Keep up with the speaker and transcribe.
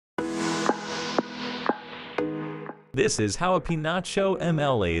This is how a Pinacho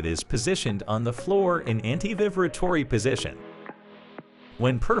ML lathe is positioned on the floor in anti-vibratory position.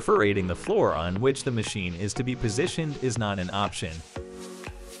 When perforating the floor on which the machine is to be positioned is not an option.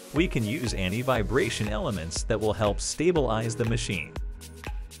 We can use anti-vibration elements that will help stabilize the machine.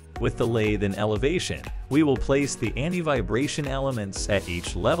 With the lathe in elevation, we will place the anti-vibration elements at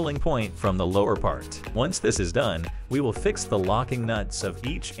each leveling point from the lower part. Once this is done, we will fix the locking nuts of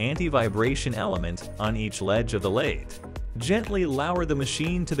each anti-vibration element on each ledge of the lathe. Gently lower the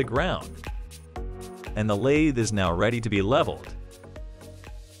machine to the ground, and the lathe is now ready to be leveled.